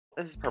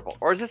This is purple.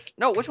 Or is this?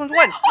 No, which one's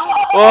one?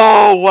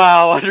 Oh,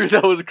 wow. Audrey,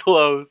 that was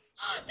close.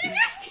 Did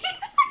you see that?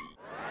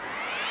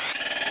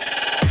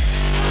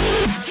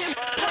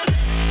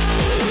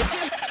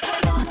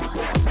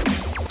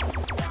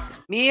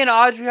 Me and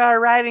Audrey are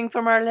arriving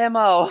from our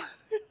limo.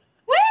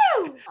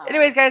 Woo!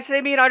 Anyways, guys,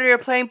 today me and Audrey are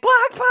playing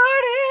Block Party.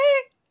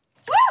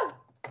 Woo!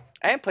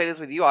 I haven't played this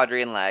with you,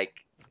 Audrey, in like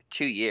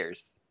 2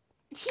 years.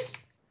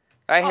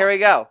 Alright, here we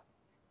go.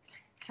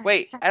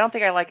 Wait, I don't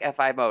think I like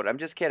F5 mode. I'm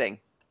just kidding.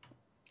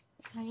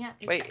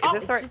 Wait, is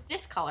this the right? Just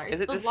this color. Is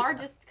It's it the this?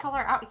 largest color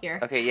out here.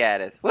 Okay, yeah,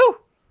 it is. Woo!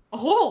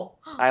 Oh!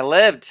 I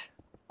lived.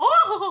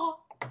 Oh!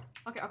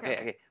 Okay.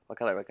 Okay. What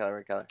color?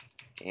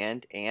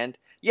 And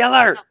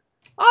yeller.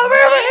 All the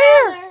way over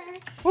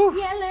here. Woo.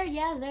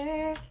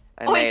 Yeller.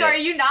 I Oh wait, made sorry, it.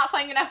 are you not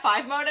playing in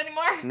F5 mode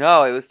anymore?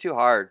 No, it was too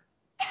hard.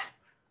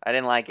 I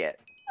didn't like it.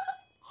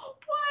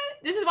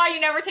 What? This is why you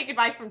never take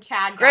advice from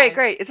Chad, guys.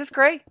 Great. Is this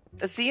gray?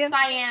 A cyan?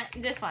 Cyan,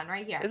 this one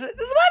right here. Is it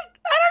this one?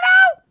 I don't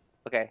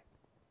know. Okay.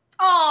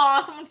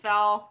 Oh, someone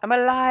fell. I'm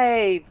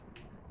alive.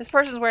 This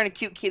person's wearing a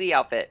cute kitty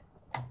outfit.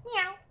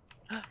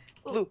 Meow.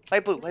 Blue,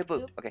 light blue.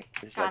 Ooh. Okay,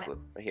 this is Got light it.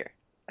 blue right here.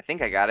 I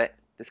think I got it.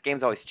 This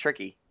game's always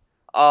tricky.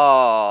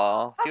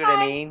 Oh, see what I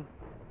Bye-bye. mean?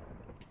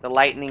 The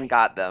lightning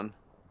got them.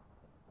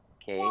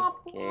 Okay. Green. Oh,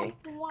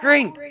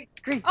 green,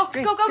 go.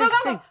 green.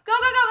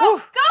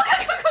 Go.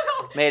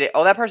 Made it.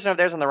 Oh, that person over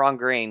there's on the wrong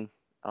green.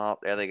 Oh,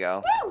 there they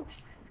go. Woo! That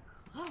was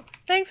close.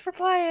 Thanks for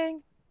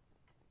playing.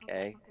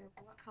 Okay.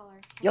 What color?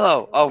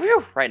 Yellow. Oh,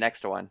 whew, right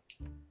next to one.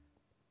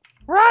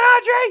 Run,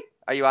 Audrey!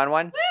 Are you on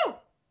one? Woo!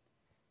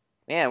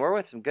 Man, we're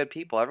with some good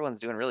people. Everyone's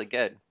doing really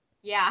good.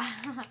 Yeah.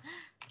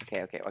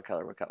 Okay. What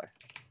color?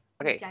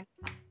 Okay.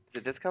 Is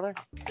it this color?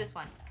 It's this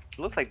one. It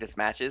looks like this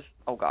matches.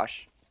 Oh,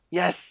 gosh.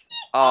 Yes.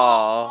 Oh.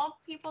 Aw,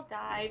 people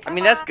died. I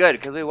mean, that's good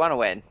because we want to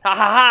win. Ha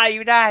ha ha!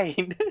 You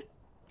died.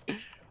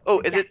 Oh,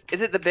 is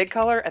it the big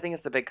color? I think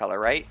it's the big color,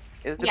 right?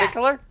 Is it the big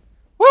color?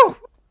 Woo!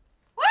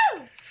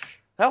 Woo!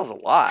 That was a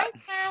lot.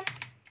 Nice, man.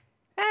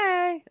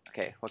 Hey.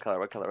 Okay. What color?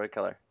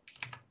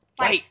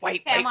 White.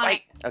 Wait. Okay, I'm on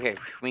it. Okay,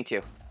 me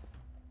too.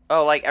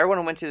 Oh, like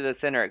everyone went to the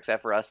center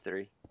except for us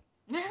three.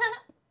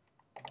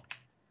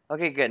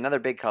 Okay, good. Another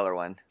big color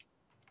one.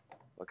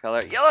 What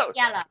color? Yellow.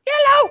 Yellow.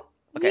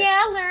 Okay.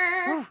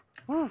 Yeller.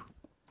 Woo.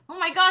 Oh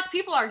my gosh,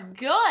 people are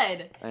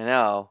good. I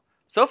know.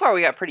 So far,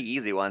 we got pretty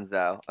easy ones,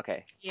 though.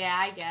 Okay, Yeah,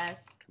 I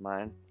guess. come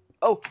on.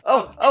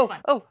 this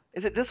one. Oh,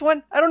 is it this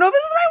one? I don't know if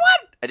this is the right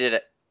one. I did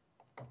it.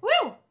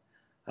 Woo!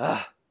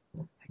 Ugh.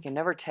 I can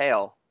never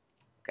tell.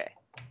 Okay.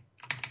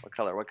 What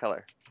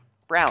color?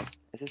 Brown.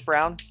 Is this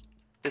brown?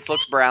 This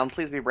looks brown.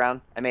 Please be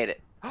brown. I made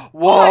it. Whoa!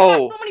 Oh my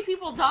gosh, so many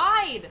people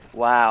died.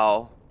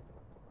 Wow.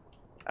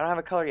 I don't have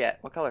a color yet.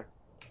 What color?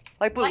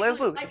 Light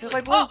blue. Is this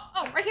light blue?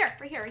 Oh, right here.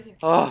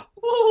 Oh,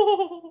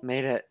 Ooh.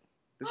 made it.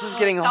 This is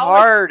getting That was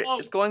hard. close.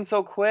 It's going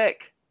so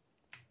quick.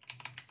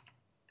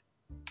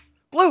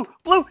 Blue.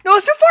 No,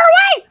 it's too far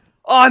away.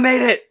 Oh, I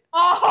made it.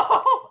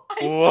 Oh, I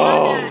saw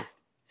Whoa. that.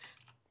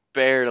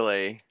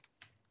 Barely.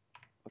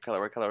 What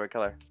color?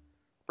 Brown?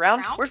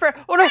 Brown? Where's brown?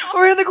 Oh no, Brown.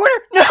 over here in the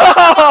corner.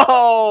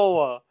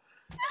 No!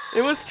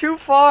 It was too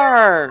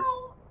far.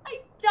 Oh, I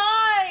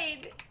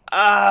died.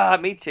 Ah,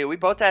 me too. We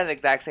both had the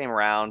exact same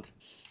round.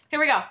 Here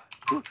we go.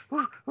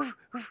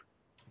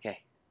 Okay.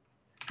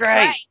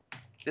 Great. Right.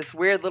 This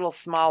weird little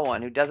small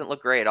one who doesn't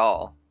look gray at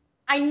all.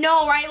 I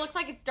know, right? It looks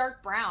like it's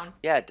dark brown.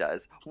 Yeah, it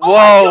does. Oh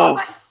Whoa!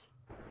 my gosh.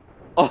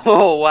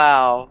 Oh,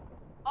 wow.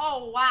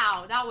 Oh,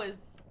 wow. That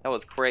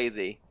was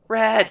crazy.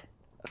 Red.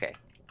 Okay.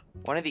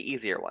 One of the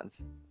easier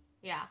ones.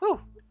 yeah. Whew.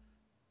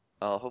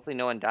 Oh, hopefully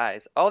no one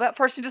dies. Oh, that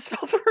person just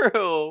fell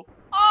through.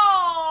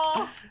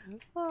 Oh.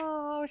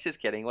 Oh, I was just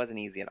kidding. It wasn't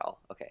easy at all.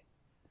 Okay.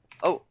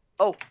 Oh.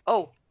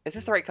 Is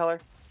this the right color?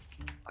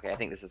 Okay, I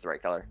think this is the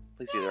right color.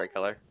 Please be the right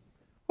color.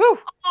 Woo!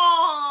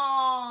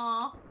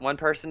 Oh. One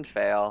person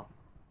fail.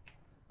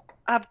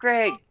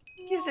 Upgrade.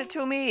 Gives it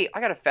to me.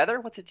 I got a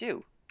feather. What's it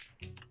do?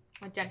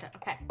 Magenta.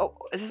 Okay. Oh,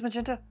 is this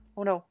magenta?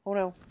 Oh no.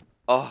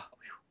 Oh.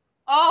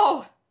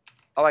 Oh.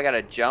 Oh, I got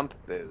a jump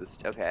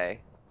boost. Okay.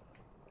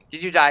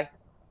 Did you die?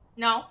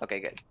 No. Okay,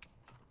 good.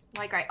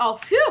 Light gray. Oh,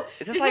 phew.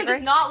 Is this This light one gray?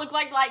 does not look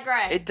like light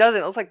gray. It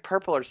doesn't. It looks like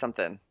purple or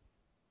something.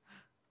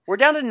 We're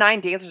down to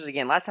 9 dancers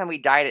again. Last time we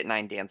died at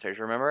 9 dancers,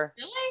 remember?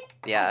 Really?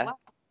 Yeah. Oh, wow.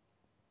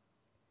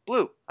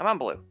 Blue. I'm on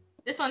blue.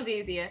 This one's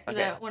easier.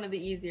 Okay. One of the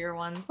easier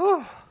ones.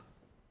 Whew.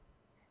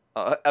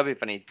 Oh, that'd be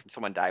funny if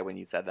someone died when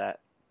you said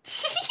that.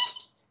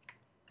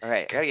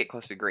 Alright, I gotta get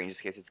close to green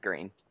just in case it's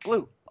green.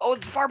 Blue. Oh,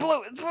 it's far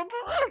blue.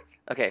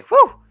 Okay,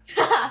 whew.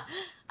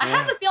 I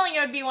have the feeling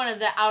it would be one of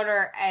the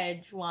outer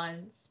edge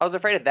ones. I was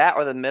afraid of that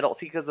or the middle.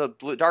 See, because the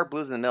blue, dark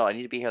blue's in the middle. I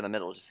need to be here in the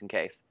middle just in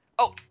case.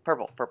 Oh,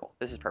 purple.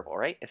 This is purple,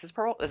 right? Is this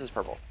purple? This is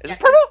purple. Is this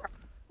purple?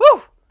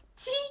 Woo!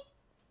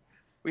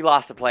 We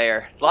lost a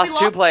player. Lost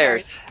 2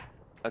 players.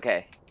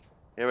 Okay,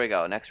 here we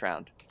go. Next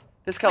round.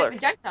 This color.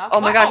 Magenta.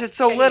 Oh my gosh, it's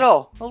so Okay.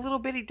 little. A little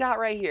bitty dot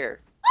right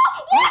here.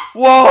 What?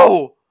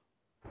 Whoa!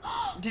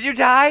 Did you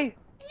die?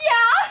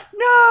 Yeah.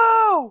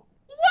 No!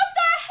 What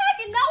the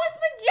heck? And that was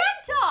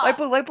magenta. Light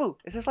blue, light blue.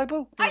 Is this light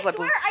blue? This I is light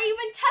swear, blue. I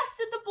even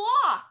tested the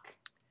block.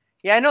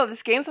 Yeah, I know.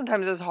 This game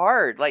sometimes is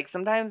hard. Like,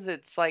 sometimes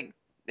it's like,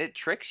 it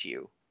tricks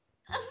you.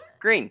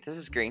 Green. This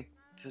is green.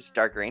 This is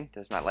dark green.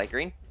 This is not light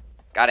green.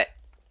 Got it.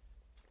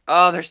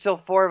 Oh, there's still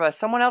 4 of us.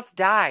 Someone else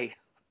die.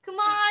 Come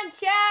on,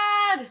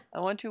 Chad. I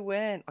want to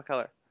win. What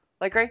color?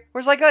 Light gray?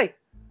 Where's light gray?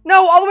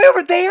 No, all the way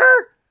over there?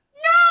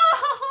 No.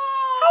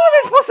 How are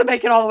they supposed to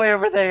make it all the way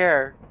over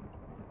there?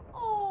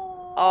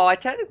 Oh, I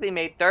technically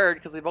made 3rd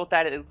because we both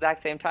died at the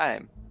exact same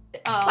time.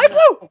 Light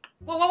blue!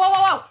 Whoa, whoa, whoa,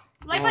 whoa, whoa.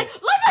 Light.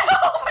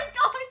 Oh my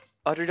gosh.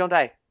 Audrey, don't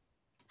die.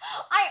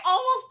 I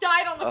almost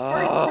died on the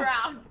first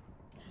round.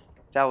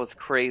 That was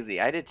crazy.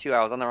 I did too.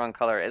 I was on the wrong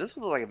color. This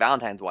was like a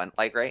Valentine's one.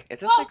 Light gray.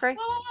 Is this light gray?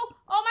 Whoa, whoa, whoa.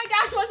 Oh my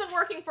gosh, wasn't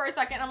working for a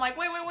second. I'm like,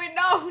 wait,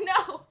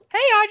 no. Hey,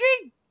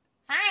 Audrey.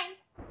 Hi.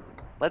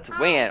 Let's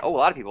win. Oh, a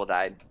lot of people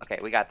died. Okay,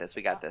 we got this.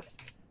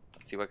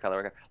 Let's see what color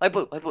we're going. Light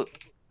blue.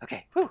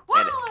 Okay. Whew.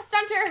 Wow,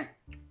 center.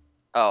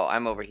 Oh,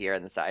 I'm over here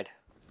on the side.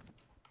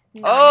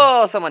 Nice.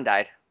 Oh, someone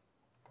died.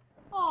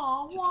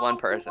 Oh, Just one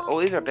person.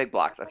 Oh, these are big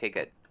blocks. Okay,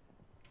 good.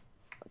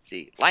 Let's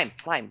see. Lime.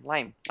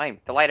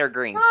 The lighter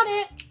green. Got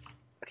it.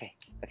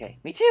 Okay.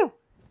 Me too.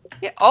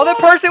 Yeah. Oh, the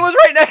person was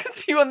right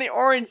next to you on the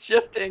orange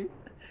shifting.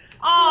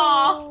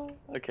 Oh.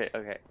 Okay.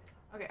 Okay.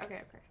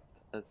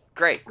 That's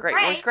great.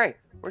 Where's gray?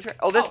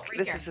 Oh, this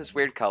is this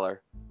weird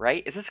color,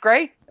 right? Is this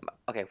gray?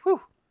 Okay.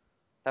 Whew.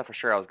 Thought for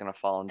sure I was gonna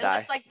fall and die. It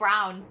looks like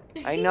brown.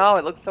 I know.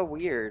 It looks so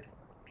weird.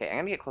 Okay, I'm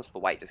gonna get close to the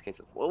white just in case.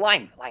 Well,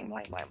 lime.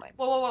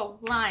 Whoa,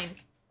 lime.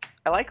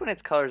 I like when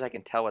it's colors I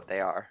can tell what they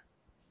are.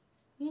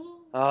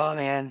 Oh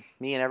man,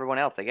 me and everyone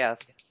else, I guess,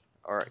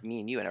 or me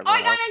and you and everyone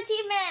else. I got an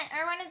achievement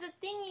or one of the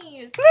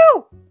thingies.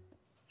 Blue.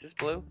 Is this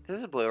blue? This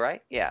is blue,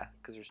 right? Yeah,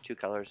 because there's 2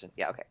 colors. And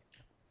yeah, okay.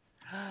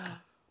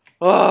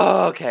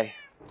 Oh, okay.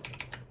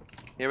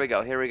 Here we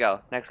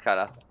go. Next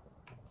color.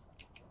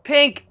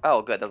 Pink.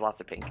 Oh, good. There's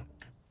lots of pink.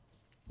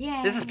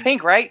 Yeah. This is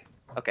pink, right?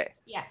 Okay.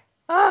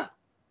 Yes.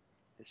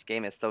 This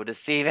game is so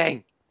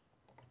deceiving.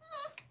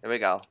 Here we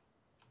go.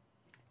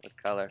 What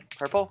color?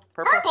 Purple?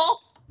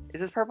 Is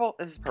this purple?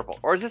 This is purple.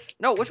 Or is this...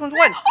 No, which one's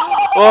one?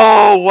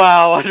 Oh,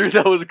 wow. Audrey,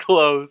 that was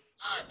close.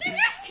 Did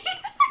you see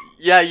that?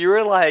 Yeah, you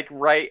were like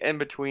right in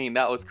between.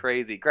 That was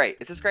crazy. Great.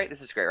 Is this gray? This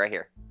is gray right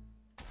here.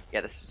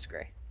 Yeah, this is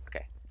gray.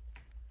 Okay.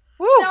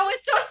 Woo! That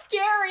was so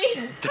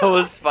scary. That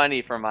was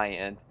funny from my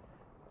end.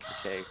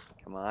 Okay,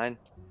 come on.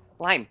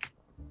 Lime.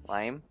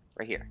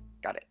 Right here.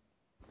 Got it.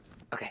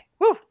 Okay.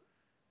 Woo!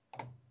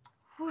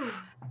 Whew.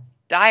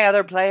 Die,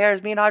 other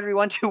players. Me and Audrey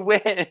want to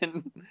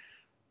win.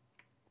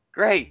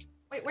 Great.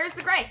 Wait, where's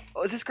the gray?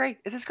 Oh, is this gray?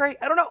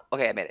 I don't know.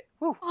 Okay, I made it.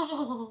 Woo.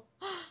 Oh.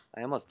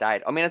 I almost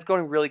died. I mean, it's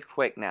going really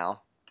quick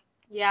now.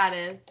 Yeah,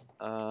 it is.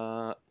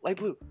 Light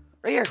blue.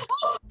 Right here.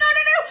 Oh, no.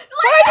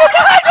 Light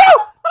blue!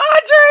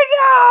 Audrey,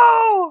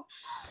 no!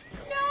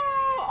 No!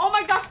 Oh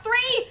my gosh, 3!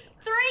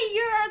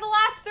 You are the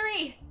last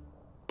 3.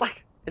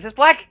 Black. Is this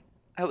black?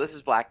 I hope this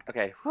is black.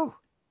 Okay. Whew.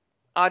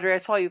 Audrey, I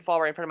saw you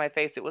fall right in front of my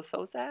face. It was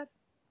so sad.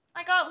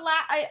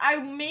 I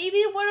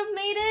maybe would have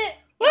made it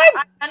if What?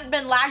 I hadn't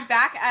been lagged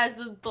back as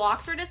the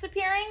blocks were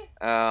disappearing.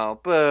 Oh,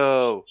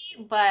 boo.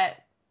 But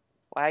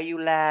Why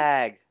you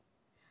lag?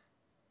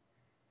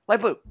 Light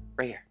blue.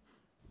 Right here.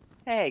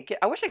 Hey,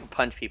 I wish I could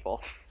punch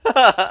people.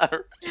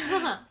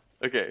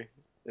 Okay.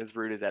 As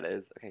rude as that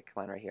is. Okay,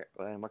 come on, right here.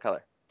 What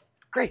color?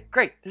 Gray.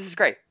 This is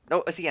gray.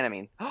 No, it's the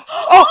enemy.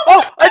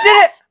 Oh! I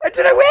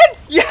did it! Win?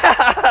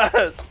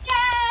 Yes!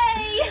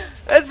 yay!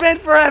 It's been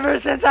forever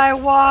since I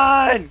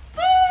won!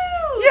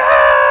 Woo!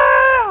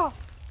 Yeah!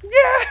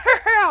 Yes,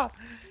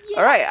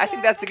 All right, I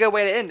think that's a good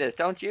way to end this,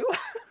 don't you?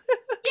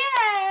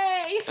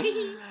 Yay!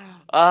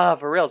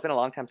 For real, it's been a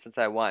long time since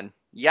I won.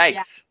 Yikes.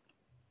 Yeah.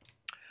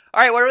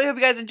 All right, well, I really hope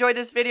you guys enjoyed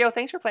this video.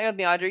 Thanks for playing with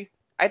me, Audrey.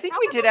 I think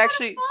we did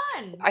actually.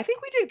 Fun. I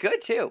think we did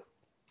good too.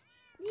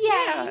 Yay.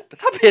 Yeah.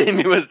 Stop hitting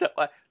me with stuff.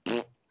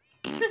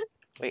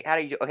 Wait, how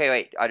do you do? Okay,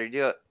 wait, Audrey,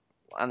 do it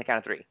on the count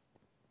of 3.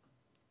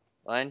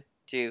 1,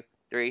 2,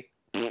 3.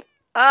 Yay!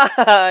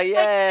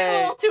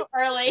 A little too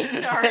early.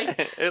 Sorry.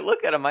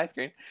 Look at on my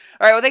screen.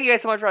 All right, well, thank you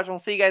guys so much for watching. We'll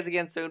see you guys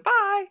again soon.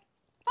 Bye.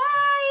 Bye.